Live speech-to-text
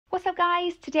What's up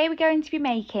guys, today we're going to be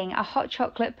making a hot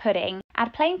chocolate pudding.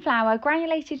 Add plain flour,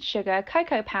 granulated sugar,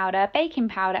 cocoa powder, baking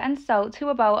powder and salt to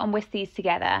a bowl and whisk these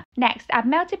together. Next add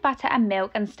melted butter and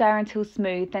milk and stir until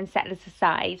smooth, then set this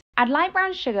aside. Add light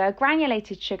brown sugar,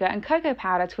 granulated sugar and cocoa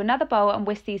powder to another bowl and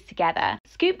whisk these together.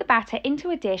 Scoop the batter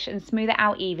into a dish and smooth it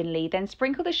out evenly, then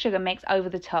sprinkle the sugar mix over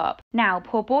the top. Now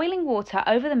pour boiling water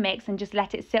over the mix and just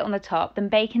let it sit on the top, then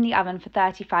bake in the oven for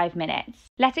 35 minutes.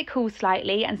 Let it cool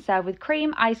slightly and serve with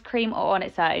cream, ice cream or on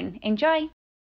its own. Enjoy!